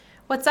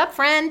What's up,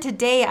 friend?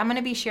 Today I'm going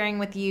to be sharing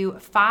with you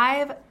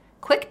 5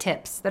 quick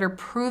tips that are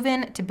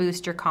proven to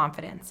boost your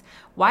confidence.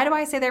 Why do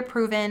I say they're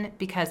proven?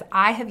 Because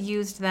I have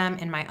used them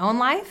in my own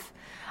life.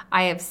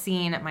 I have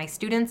seen my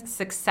students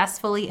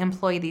successfully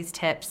employ these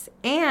tips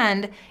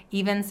and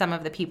even some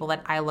of the people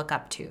that I look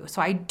up to. So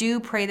I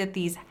do pray that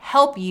these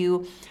help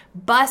you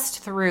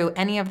bust through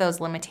any of those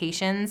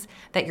limitations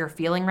that you're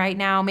feeling right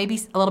now.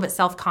 Maybe a little bit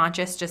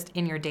self-conscious just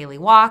in your daily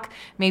walk.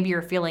 Maybe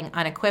you're feeling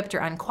unequipped or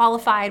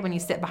unqualified when you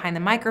sit behind the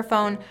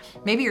microphone.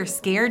 Maybe you're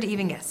scared to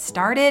even get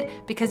started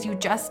because you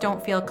just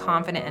don't feel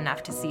confident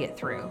enough to see it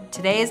through.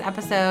 Today's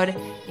episode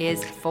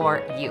is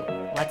for you.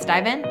 Let's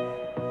dive in.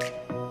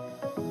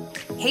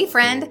 Hey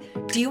friend,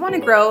 do you want to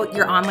grow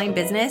your online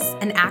business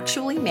and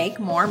actually make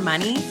more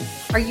money?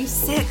 Are you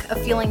sick of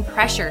feeling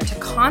pressure to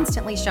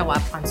constantly show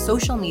up on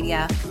social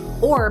media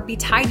or be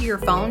tied to your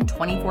phone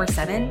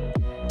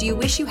 24/7? Do you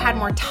wish you had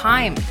more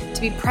time to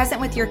be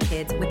present with your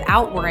kids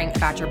without worrying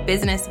about your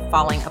business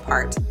falling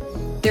apart?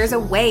 There's a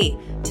way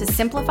to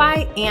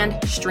simplify and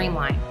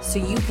streamline so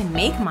you can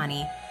make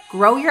money,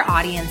 grow your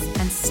audience,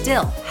 and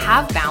still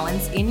have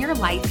balance in your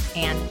life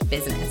and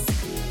business.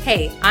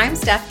 Hey, I'm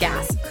Steph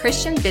Gass,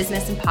 Christian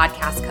business and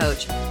podcast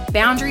coach,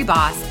 boundary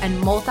boss, and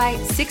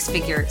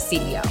multi-six-figure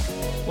CEO.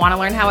 Want to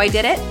learn how I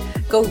did it?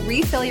 Go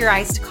refill your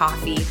iced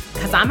coffee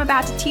because I'm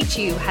about to teach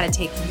you how to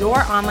take your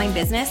online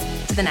business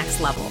to the next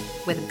level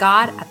with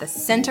God at the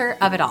center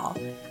of it all.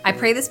 I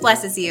pray this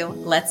blesses you.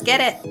 Let's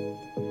get it.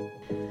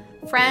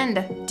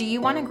 Friend, do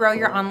you want to grow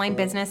your online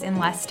business in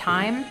less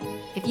time?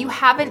 If you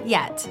haven't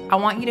yet, I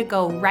want you to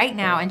go right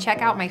now and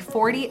check out my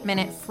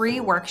 40-minute free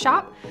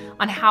workshop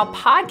on how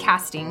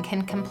podcasting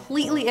can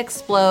completely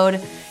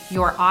explode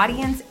your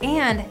audience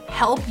and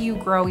help you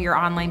grow your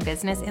online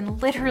business in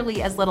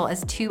literally as little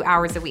as 2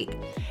 hours a week.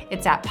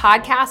 It's at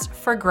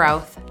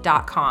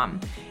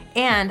podcastforgrowth.com.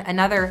 And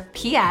another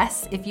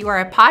PS, if you are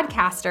a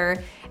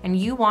podcaster and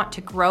you want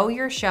to grow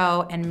your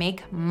show and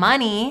make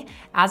money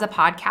as a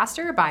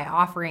podcaster by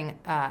offering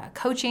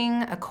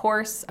coaching, a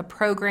course, a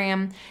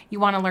program, you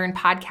want to learn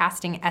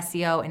podcasting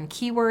SEO and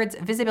keywords,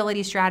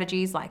 visibility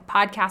strategies like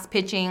podcast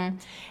pitching,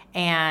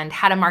 and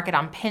how to market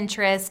on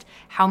Pinterest,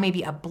 how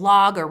maybe a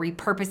blog or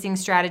repurposing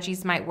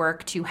strategies might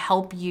work to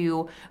help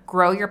you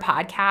grow your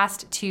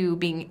podcast to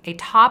being a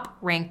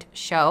top-ranked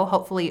show,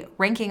 hopefully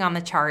ranking on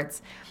the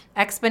charts,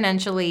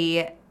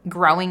 exponentially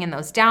growing in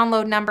those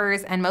download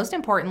numbers, and most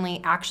importantly,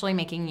 actually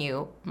making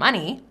you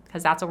money,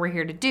 because that's what we're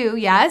here to do.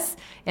 Yes,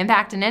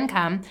 impact and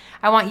income.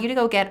 I want you to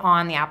go get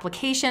on the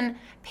application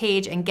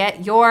page and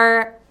get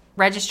your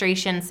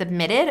registration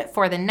submitted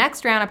for the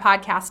next round of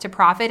Podcast to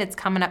Profit. It's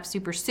coming up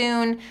super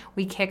soon.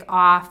 We kick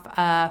off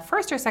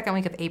first or second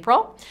week of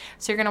April.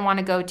 So you're going to want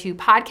to go to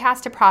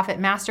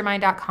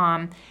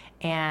podcasttoprofitmastermind.com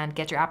and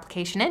get your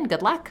application in.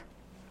 Good luck.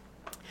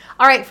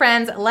 All right,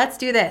 friends, let's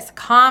do this.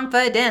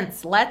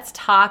 Confidence. Let's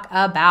talk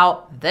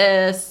about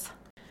this.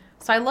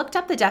 So I looked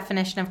up the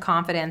definition of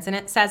confidence, and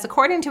it says,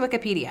 according to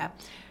Wikipedia,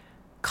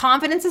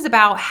 confidence is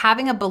about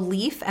having a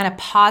belief and a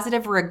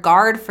positive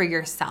regard for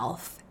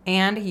yourself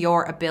and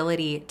your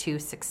ability to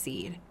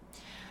succeed.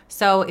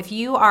 So if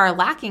you are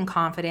lacking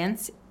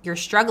confidence, you're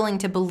struggling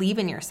to believe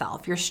in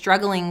yourself. You're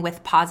struggling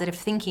with positive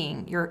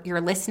thinking. You're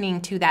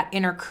listening to that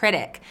inner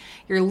critic.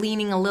 You're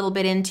leaning a little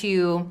bit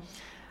into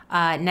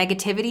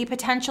negativity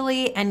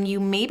potentially, and you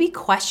may be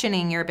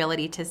questioning your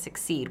ability to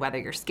succeed, whether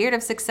you're scared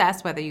of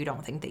success, whether you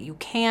don't think that you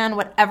can,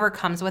 whatever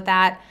comes with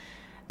that.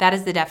 That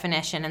is the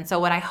definition. And so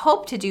what I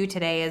hope to do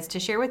today is to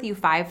share with you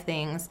 5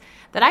 things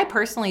that I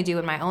personally do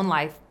in my own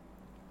life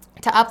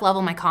to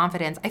up-level my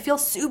confidence. I feel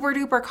super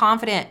duper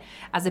confident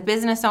as a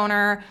business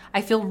owner. I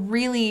feel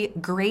really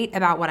great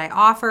about what I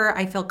offer.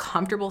 I feel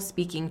comfortable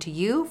speaking to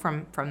you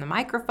from the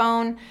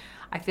microphone.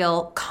 I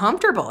feel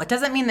comfortable. It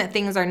doesn't mean that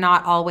things are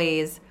not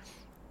always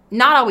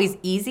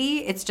easy.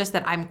 It's just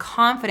that I'm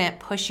confident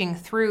pushing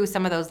through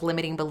some of those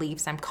limiting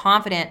beliefs. I'm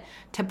confident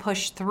to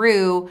push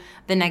through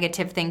the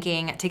negative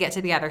thinking to get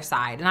to the other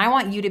side. And I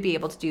want you to be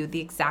able to do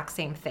the exact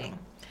same thing.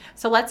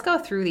 So let's go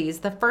through these.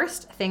 The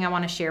first thing I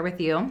want to share with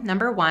you,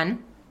 number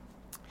 1,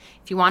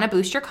 if you want to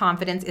boost your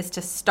confidence, is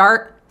to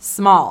start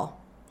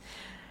small.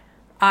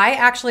 I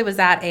actually was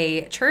at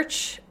a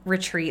church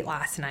retreat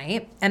last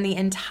night, and the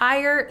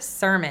entire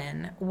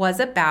sermon was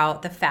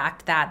about the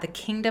fact that the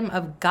kingdom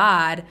of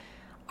God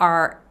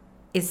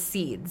is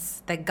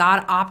seeds, that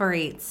God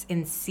operates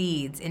in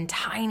seeds, in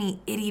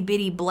tiny itty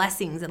bitty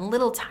blessings and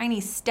little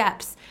tiny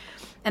steps,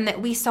 and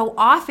that we so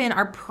often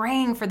are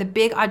praying for the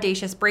big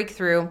audacious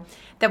breakthrough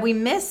that we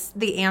miss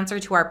the answer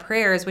to our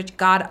prayers, which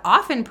God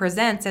often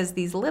presents as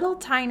these little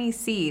tiny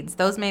seeds.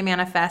 Those may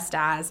manifest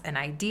as an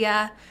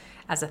idea,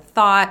 as a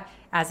thought,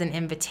 as an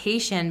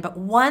invitation. But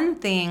one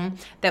thing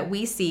that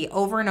we see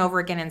over and over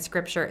again in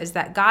Scripture is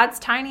that God's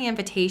tiny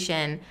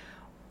invitation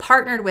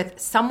partnered with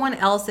someone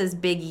else's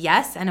big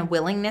yes and a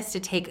willingness to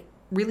take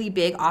really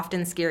big,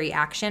 often scary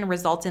action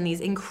results in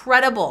these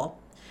incredible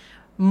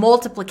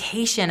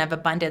multiplication of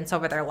abundance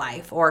over their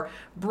life, or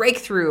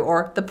breakthrough,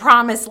 or the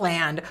promised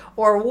land,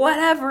 or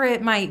whatever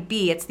it might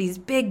be. It's these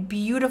big,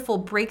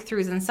 beautiful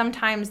breakthroughs, and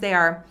sometimes they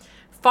are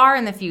far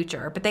in the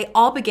future, but they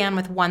all began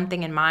with one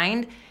thing in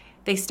mind.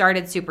 They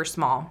started super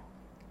small.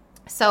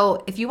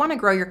 So if you want to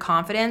grow your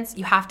confidence,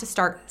 you have to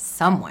start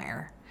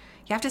somewhere.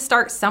 You have to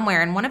start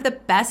somewhere. And one of the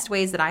best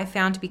ways that I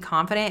found to be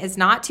confident is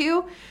not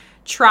to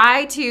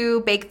try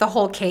to bake the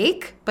whole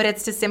cake, but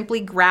it's to simply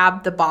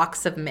grab the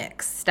box of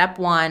mix. Step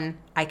 1,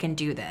 I can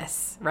do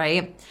this,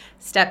 right?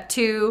 Step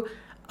 2,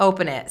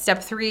 open it.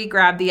 Step 3,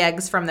 grab the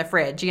eggs from the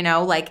fridge.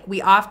 Like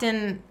we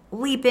often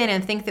leap in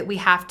and think that we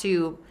have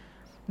to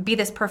be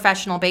this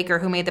professional baker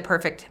who made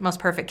the most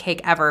perfect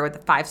cake ever with the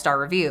 5-star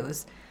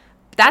reviews.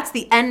 That's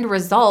the end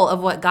result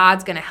of what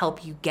God's going to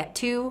help you get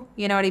to.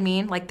 You know what I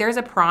mean? Like there's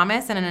a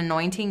promise and an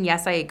anointing.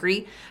 Yes, I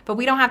agree. But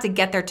we don't have to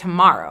get there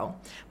tomorrow.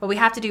 What we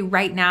have to do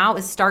right now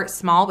is start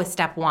small with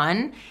step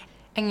 1,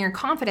 and your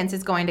confidence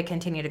is going to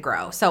continue to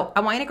grow. So I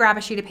want you to grab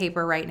a sheet of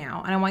paper right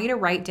now, and I want you to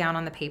write down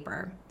on the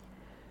paper,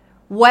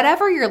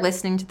 whatever you're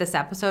listening to this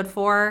episode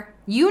for,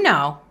 you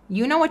know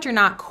what you're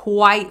not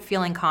quite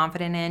feeling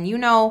confident in. You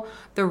know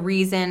the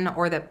reason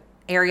or the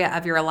area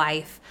of your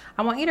life.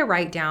 I want you to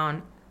write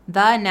down,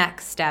 the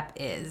next step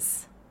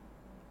is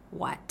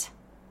what?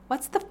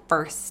 What's the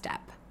first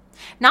step?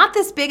 Not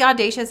this big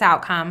audacious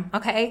outcome,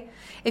 okay?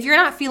 If you're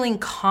not feeling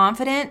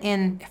confident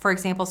in, for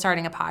example,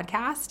 starting a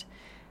podcast,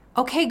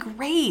 okay,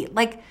 great.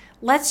 Like,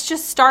 let's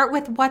just start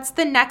with what's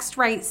the next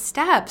right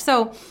step.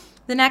 So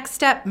the next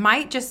step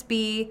might just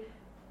be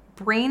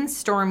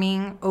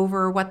brainstorming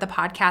over what the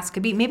podcast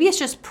could be. Maybe it's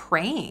just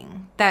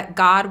praying that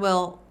God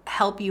will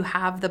help you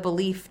have the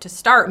belief to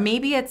start.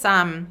 Maybe it's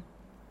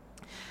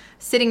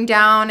sitting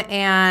down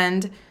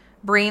and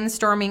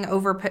brainstorming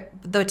over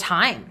the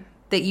time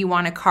that you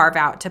want to carve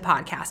out to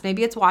podcast.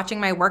 Maybe it's watching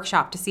my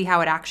workshop to see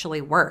how it actually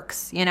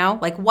works,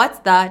 like what's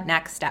the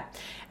next step?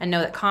 And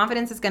know that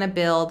confidence is going to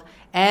build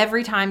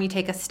every time you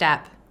take a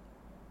step,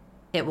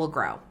 it will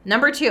grow.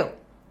 Number two,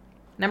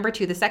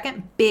 the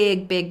second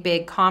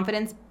big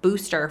confidence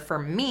booster for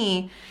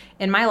me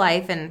in my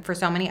life and for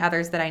so many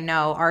others that I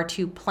know are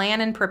to plan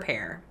and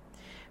prepare.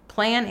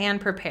 Plan and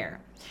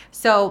prepare.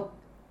 So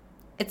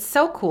it's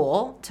so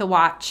cool to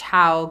watch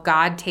how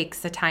God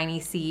takes a tiny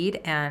seed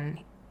and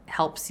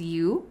helps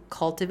you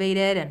cultivate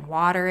it and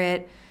water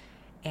it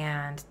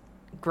and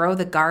grow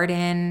the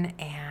garden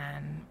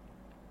and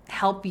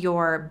help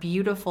your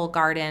beautiful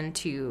garden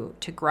to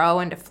grow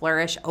and to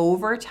flourish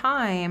over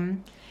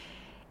time,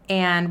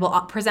 and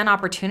will present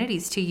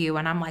opportunities to you.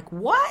 And I'm like,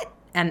 what?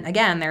 And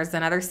again, there's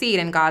another seed,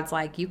 and God's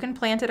like, you can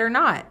plant it or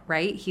not,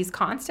 right? He's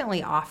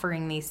constantly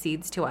offering these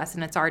seeds to us,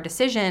 and it's our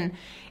decision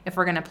if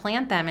we're going to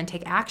plant them and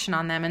take action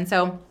on them. And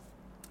so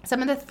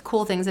some of the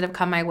cool things that have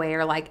come my way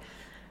are like,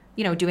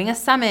 doing a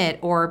summit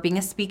or being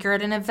a speaker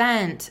at an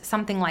event,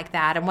 something like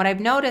that. And what I've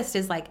noticed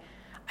is like,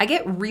 I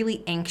get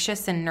really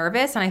anxious and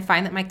nervous, and I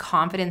find that my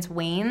confidence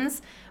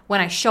wanes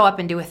when I show up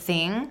and do a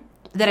thing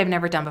that I've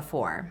never done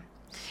before.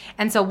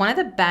 And so one of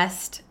the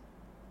best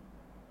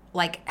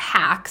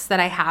hacks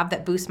that I have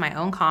that boost my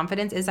own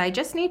confidence is I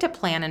just need to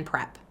plan and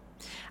prep.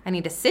 I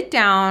need to sit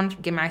down,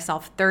 give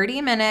myself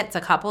 30 minutes,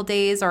 a couple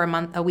days or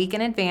a week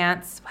in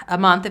advance, a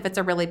month if it's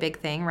a really big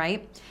thing,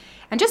 right?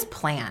 And just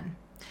plan.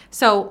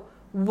 So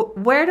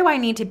where do I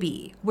need to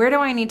be? Where do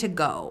I need to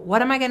go?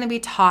 What am I going to be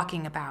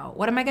talking about?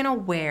 What am I going to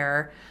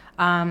wear?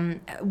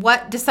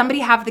 What does somebody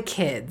have the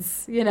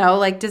kids?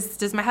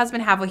 Does my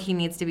husband have what he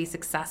needs to be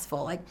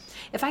successful?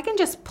 If I can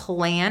just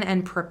plan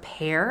and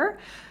prepare,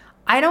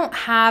 I don't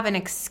have an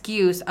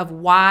excuse of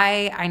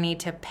why I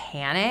need to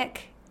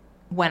panic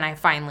when I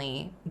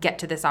finally get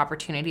to this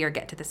opportunity or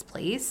get to this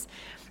place.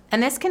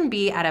 And this can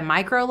be at a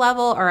micro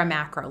level or a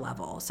macro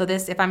level. So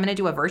if I'm going to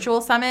do a virtual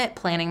summit,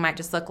 planning might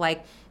just look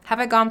like, have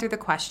I gone through the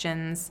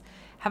questions?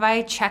 Have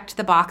I checked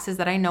the boxes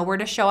that I know where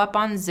to show up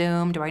on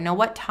Zoom? Do I know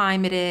what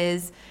time it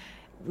is?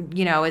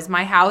 Is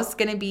my house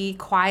going to be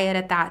quiet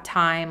at that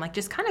time?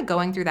 Just kind of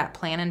going through that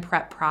plan and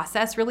prep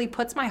process really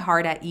puts my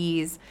heart at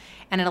ease,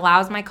 and it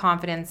allows my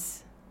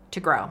confidence to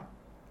grow.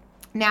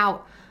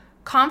 Now,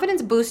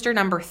 confidence booster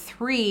number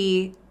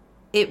 3,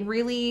 it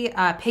really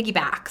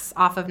piggybacks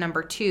off of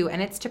number 2,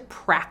 and it's to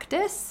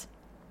practice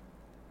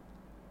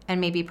and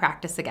maybe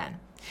practice again.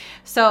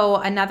 So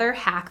another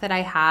hack that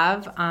I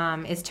have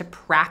is to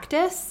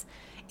practice.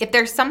 If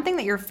there's something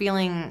that you're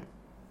feeling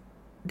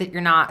that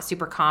you're not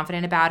super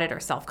confident about it or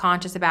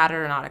self-conscious about it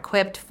or not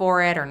equipped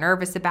for it or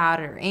nervous about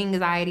it or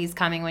anxiety is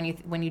coming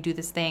when you do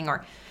this thing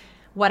or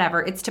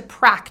whatever, it's to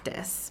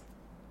practice.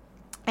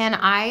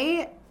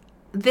 And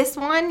this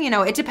one,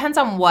 it depends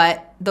on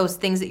what those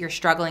things that you're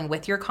struggling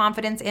with your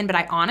confidence in, but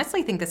I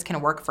honestly think this can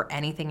work for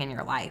anything in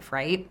your life,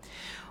 right?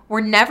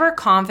 We're never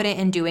confident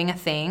in doing a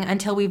thing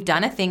until we've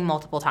done a thing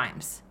multiple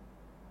times,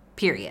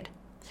 period.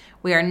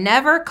 We are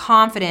never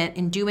confident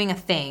in doing a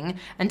thing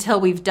until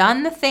we've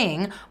done the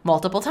thing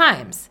multiple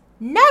times.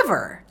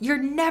 Never.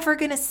 You're never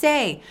going to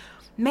say,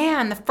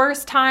 man, the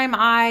first time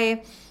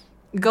I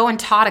go and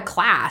taught a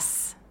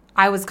class,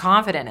 I was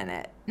confident in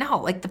it. No,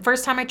 like the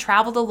first time I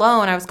traveled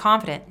alone, I was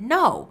confident.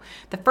 No.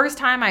 The first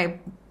time I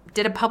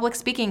did a public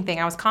speaking thing,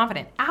 I was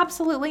confident.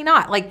 Absolutely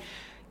not. Like,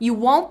 you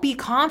won't be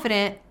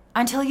confident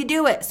until you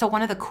do it. So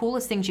one of the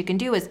coolest things you can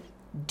do is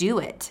do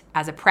it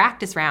as a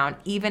practice round,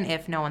 even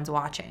if no one's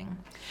watching.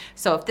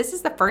 So if this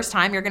is the first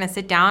time you're going to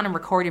sit down and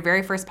record your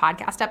very first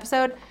podcast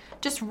episode,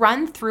 just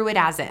run through it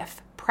as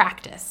if.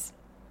 Practice.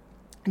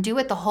 Do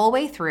it the whole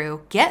way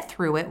through, get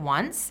through it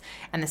once,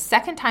 and the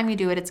second time you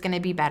do it, it's going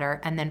to be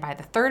better. And then by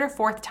the third or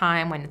fourth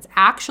time, when it's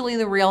actually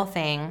the real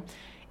thing,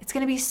 it's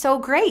going to be so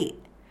great.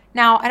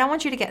 Now, I don't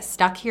want you to get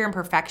stuck here in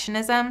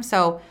perfectionism.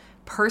 So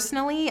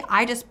personally,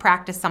 I just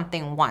practice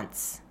something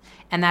once,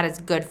 and that is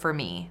good for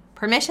me.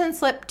 Permission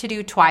slip to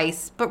do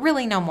twice, but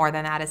really no more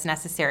than that is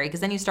necessary, because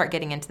then you start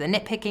getting into the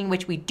nitpicking,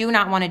 which we do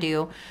not want to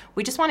do.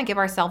 We just want to give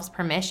ourselves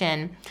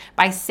permission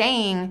by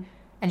saying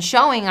and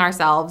showing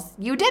ourselves,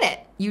 you did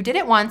it. You did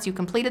it once, you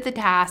completed the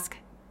task.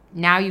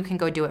 Now you can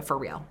go do it for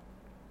real.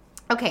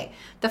 Okay,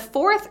 the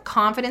fourth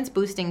confidence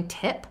boosting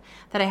tip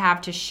that I have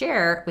to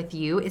share with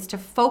you is to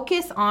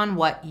focus on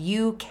what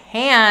you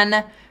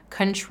can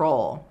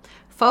control.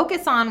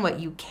 Focus on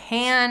what you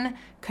can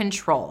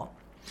control.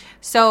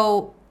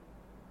 So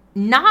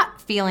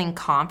not feeling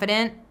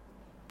confident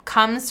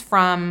comes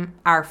from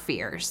our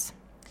fears.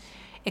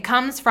 It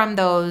comes from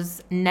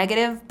those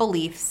negative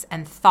beliefs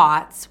and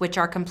thoughts, which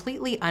are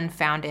completely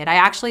unfounded. I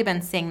actually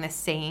been saying this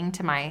saying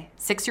to my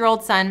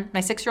 6-year-old son.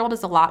 My 6-year-old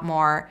is a lot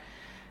more,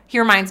 he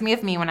reminds me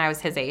of me when I was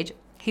his age.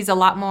 He's a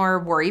lot more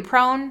worry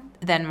prone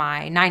than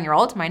my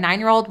 9-year-old. My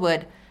 9-year-old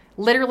would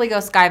literally go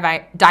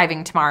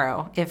skydiving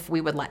tomorrow if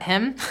we would let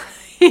him.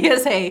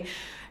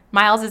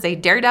 Miles is a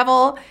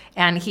daredevil,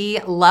 and he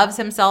loves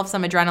himself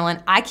some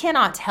adrenaline. I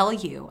cannot tell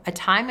you a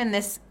time in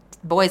this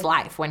boy's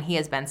life when he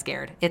has been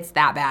scared. It's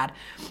that bad.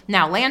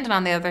 Now, Landon,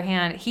 on the other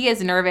hand, he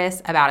is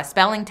nervous about a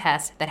spelling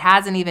test that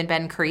hasn't even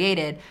been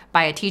created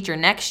by a teacher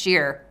next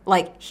year.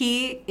 Like,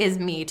 he is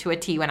me to a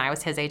T when I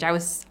was his age. I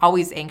was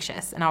always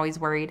anxious and always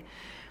worried.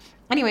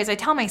 Anyways, I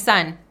tell my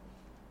son,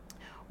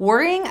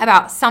 worrying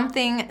about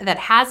something that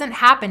hasn't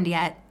happened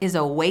yet is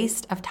a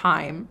waste of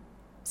time.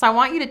 So I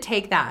want you to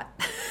take that.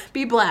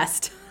 Be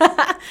blessed.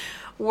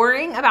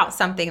 Worrying about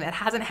something that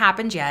hasn't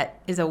happened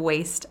yet is a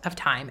waste of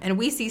time. And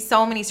we see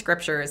so many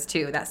scriptures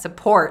too that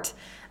support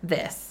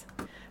this.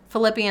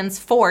 Philippians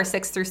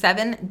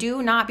 4:6-7,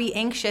 do not be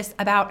anxious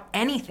about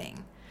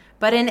anything,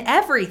 but in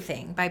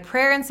everything, by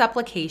prayer and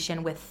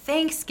supplication, with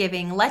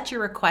thanksgiving, let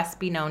your requests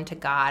be known to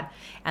God.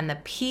 And the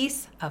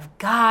peace of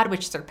God,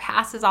 which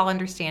surpasses all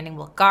understanding,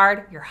 will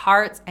guard your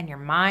hearts and your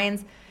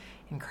minds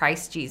in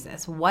Christ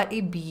Jesus. What a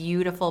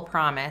beautiful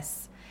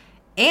promise.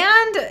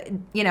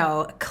 And,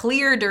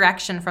 clear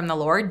direction from the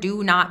Lord.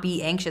 Do not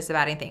be anxious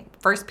about anything.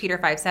 1 Peter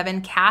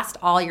 5:7, cast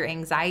all your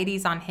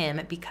anxieties on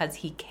him because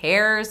he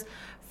cares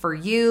for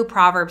you.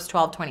 Proverbs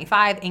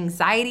 12:25,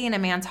 anxiety in a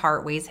man's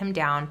heart weighs him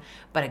down,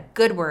 but a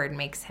good word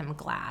makes him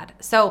glad.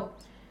 So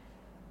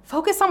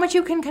focus on what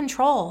you can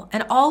control.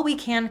 And all we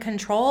can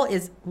control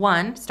is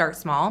 1, start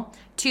small,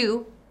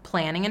 2,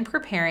 planning and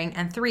preparing,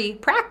 and 3,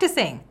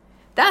 practicing.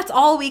 That's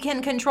all we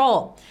can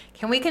control.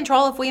 Can we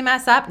control if we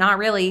mess up? Not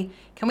really.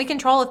 Can we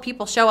control if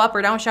people show up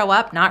or don't show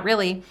up? Not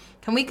really.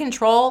 Can we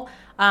control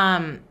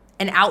an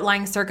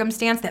outlying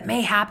circumstance that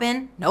may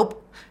happen?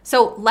 Nope.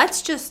 So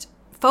let's just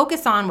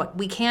focus on what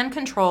we can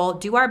control,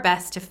 do our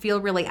best to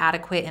feel really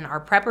adequate in our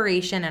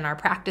preparation and our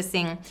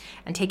practicing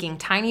and taking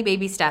tiny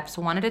baby steps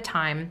one at a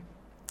time,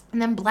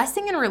 and then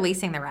blessing and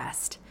releasing the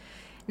rest.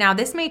 Now,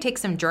 this may take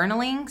some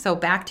journaling. So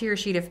back to your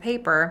sheet of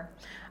paper.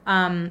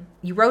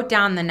 You wrote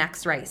down the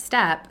next right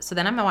step. So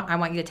then I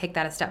want you to take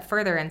that a step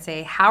further and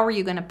say, how are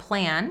you going to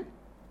plan?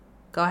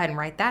 Go ahead and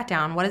write that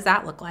down. What does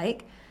that look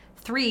like?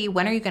 3,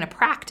 when are you going to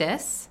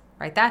practice?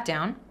 Write that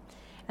down.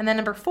 And then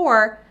number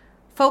 4,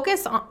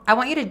 I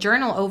want you to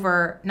journal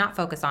over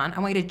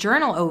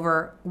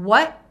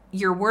what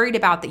you're worried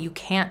about that you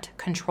can't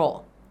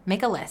control.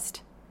 Make a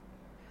list.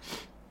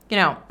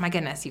 My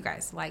goodness, you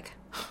guys,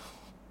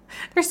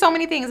 there's so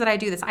many things that I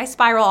do this. I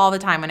spiral all the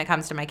time when it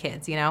comes to my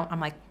kids, I'm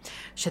like,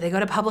 should they go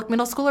to public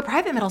middle school or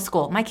private middle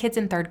school? My kid's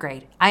in 3rd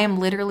grade. I am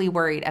literally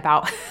worried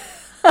about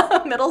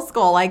middle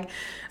school.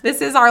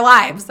 This is our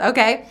lives,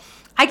 okay?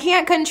 I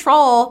can't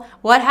control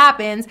what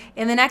happens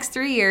in the next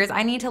 3 years.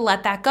 I need to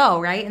let that go,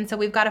 right? And so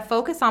we've got to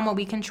focus on what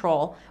we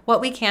control,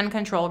 what we can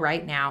control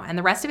right now. And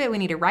the rest of it we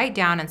need to write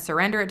down and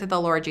surrender it to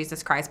the Lord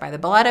Jesus Christ. By the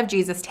blood of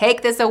Jesus,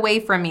 take this away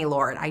from me,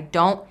 Lord. I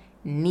don't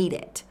need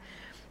it.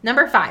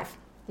 Number 5.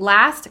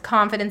 Last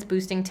confidence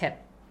boosting tip.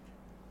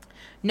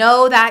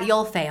 Know that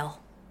you'll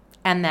fail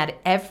and that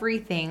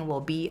everything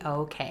will be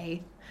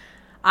okay.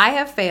 I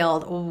have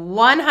failed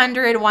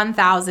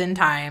 1,000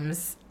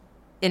 times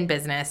in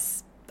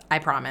business. I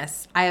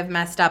promise. I have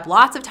messed up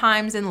lots of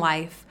times in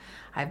life.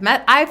 I've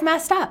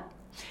messed up.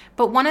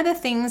 But one of the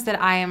things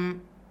that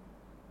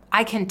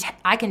I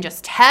can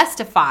just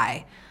testify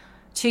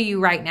to you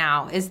right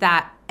now is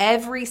that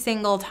every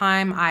single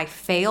time I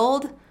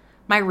failed,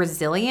 my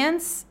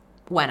resilience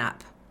went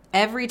up.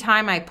 Every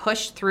time I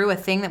pushed through a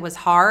thing that was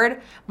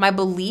hard, my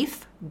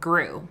belief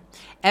grew.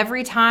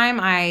 Every time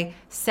I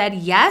said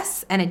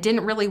yes and it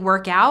didn't really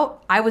work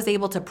out, I was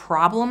able to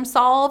problem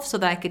solve so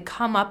that I could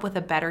come up with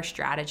a better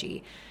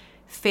strategy.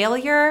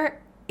 Failure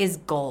is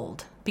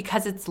gold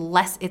because it's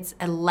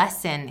a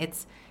lesson.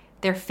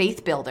 They're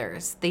faith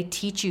builders. They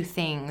teach you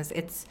things.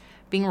 It's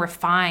being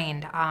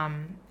refined.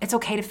 It's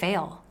okay to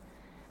fail.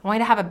 I want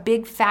you to have a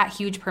big, fat,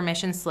 huge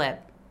permission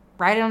slip.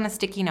 Write it on a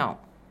sticky note.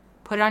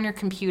 Put it on your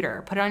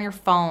computer. Put it on your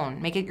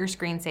phone. Make it your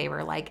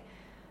screensaver. Like,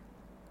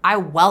 I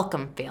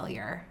welcome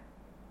failure.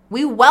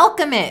 We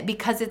welcome it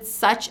because it's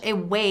such a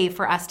way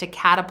for us to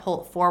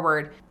catapult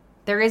forward.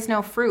 There is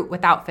no fruit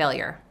without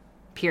failure,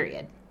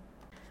 period.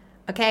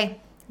 Okay,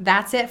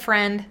 that's it,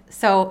 friend.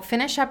 So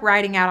finish up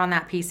writing out on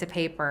that piece of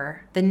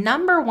paper the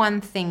number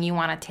one thing you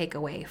want to take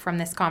away from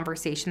this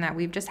conversation that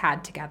we've just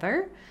had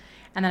together.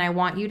 And then I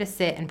want you to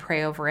sit and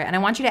pray over it. And I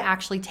want you to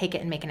actually take it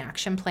and make an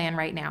action plan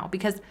right now,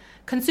 because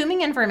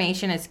consuming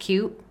information is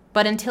cute,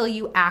 but until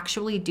you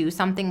actually do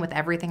something with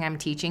everything I'm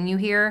teaching you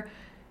here,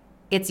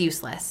 it's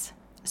useless.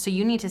 So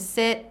you need to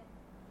sit,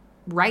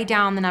 write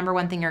down the number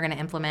one thing you're going to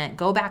implement,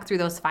 go back through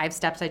those 5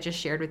 steps I just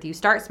shared with you,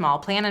 start small,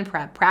 plan and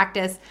prep,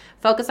 practice,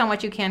 focus on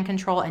what you can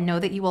control, and know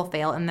that you will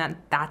fail and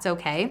that's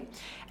okay.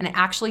 And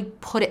actually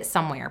put it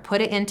somewhere.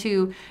 Put it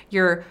into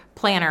your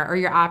planner or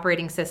your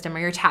operating system or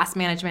your task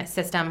management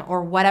system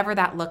or whatever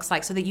that looks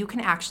like so that you can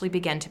actually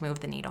begin to move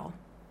the needle.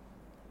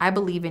 I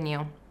believe in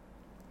you.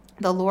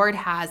 The Lord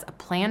has a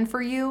plan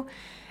for you,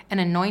 an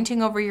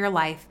anointing over your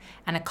life,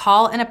 and a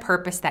call and a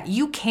purpose that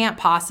you can't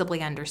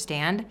possibly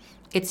understand.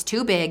 It's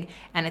too big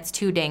and it's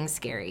too dang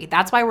scary.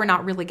 That's why we're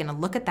not really going to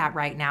look at that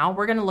right now.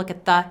 We're going to look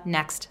at the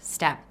next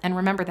step. And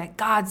remember that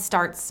God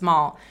starts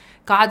small.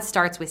 God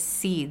starts with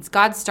seeds.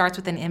 God starts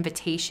with an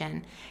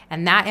invitation.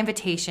 And that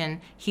invitation,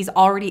 He's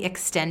already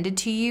extended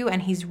to you,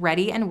 and He's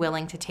ready and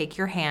willing to take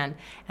your hand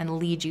and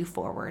lead you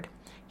forward.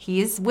 He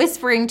is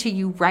whispering to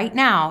you right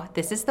now,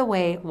 this is the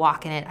way,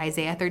 walk in it,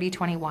 Isaiah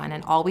 30:21.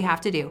 And all we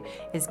have to do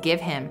is give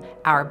Him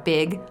our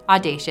big,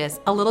 audacious,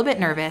 a little bit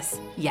nervous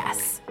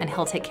yes, and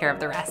He'll take care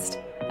of the rest.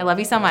 I love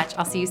you so much.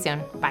 I'll see you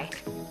soon. Bye.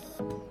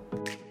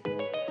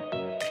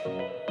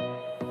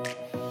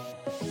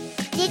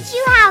 Did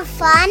you have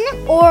fun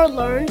or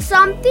learn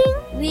something?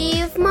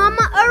 Leave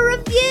Mama a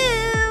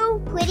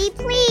review. Pretty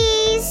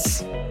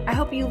please. I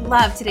hope you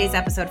loved today's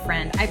episode,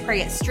 friend. I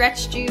pray it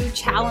stretched you,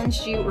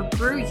 challenged you, or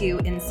grew you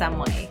in some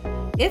way.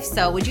 If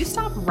so, would you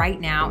stop right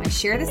now and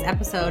share this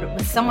episode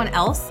with someone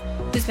else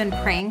who's been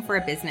praying for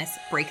a business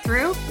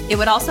breakthrough? It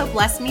would also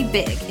bless me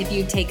big if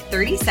you'd take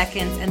 30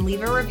 seconds and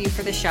leave a review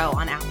for the show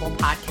on Apple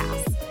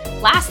Podcasts.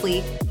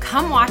 Lastly,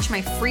 come watch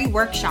my free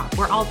workshop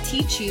where I'll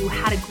teach you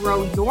how to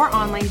grow your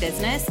online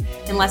business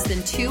in less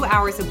than 2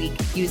 hours a week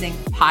using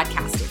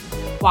podcasting.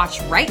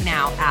 Watch right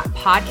now at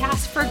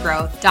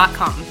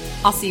podcastforgrowth.com.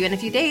 I'll see you in a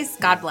few days.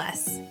 God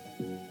bless.